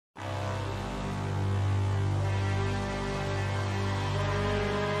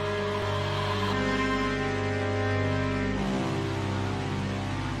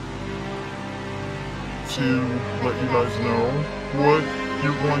to let you guys know what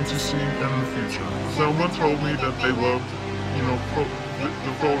you're going to see in the future. Someone told me that they loved, you know,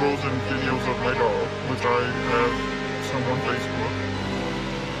 the photos and videos of my dog, which I have some on Facebook.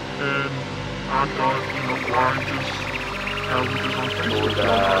 And I thought, you know, why just have this on Facebook and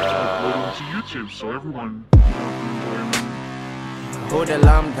upload it to YouTube so everyone can enjoy them.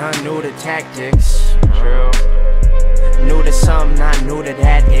 HoodLUM done knew the tactics. True. New to some, not new to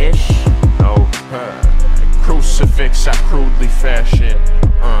that ish. No, crucifix I crudely fashion.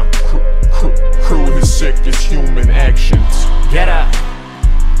 Crew his sickest human actions. Get up.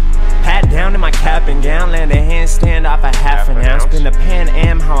 Pat down in my cap and gown, land a handstand off a half an ounce. Been the Pan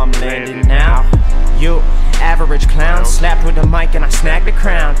Am, how I'm landing now. You average clown, slapped with the mic and I snagged the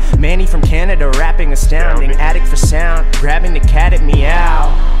crown. Manny from Canada, rapping astounding. Addict for sound, grabbing the cat at meow.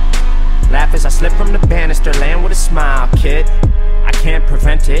 Laugh as I slip from the banister, land with a smile, kid. I can't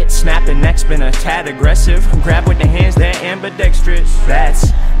prevent it, snapping next, been a tad aggressive. Grab with the hands, they're ambidextrous.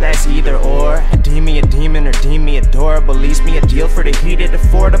 That's either or. Deem me a demon or deem me adorable. Lease me a deal for the heated,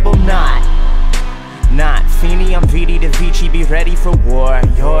 affordable. Not Feeny, I'm VD to Vici, be ready for war.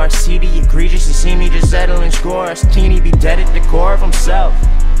 You're seedy, egregious, you see me just settling scores. Teeny be dead at the core of himself.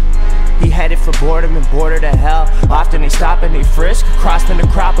 He headed for boredom and border to hell. Often they stop and they frisk. Cross the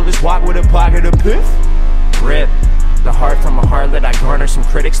necropolis, walk with a pocket of piff. Rip the heart from a harlot, I garner some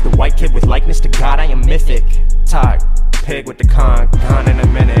critics. The white kid with likeness to God, I am mythic. Talk pig with the con, gone in a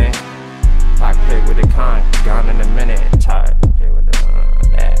minute. Talk pig with the con, gone in a minute. Talk pig with the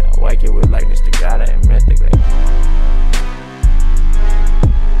that white kid with likeness to God, I am mythic.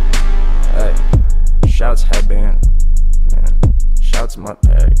 Hey, shouts Headband, man. Shouts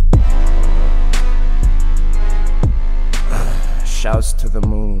Mudpack. Shouts to the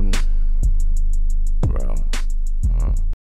moon.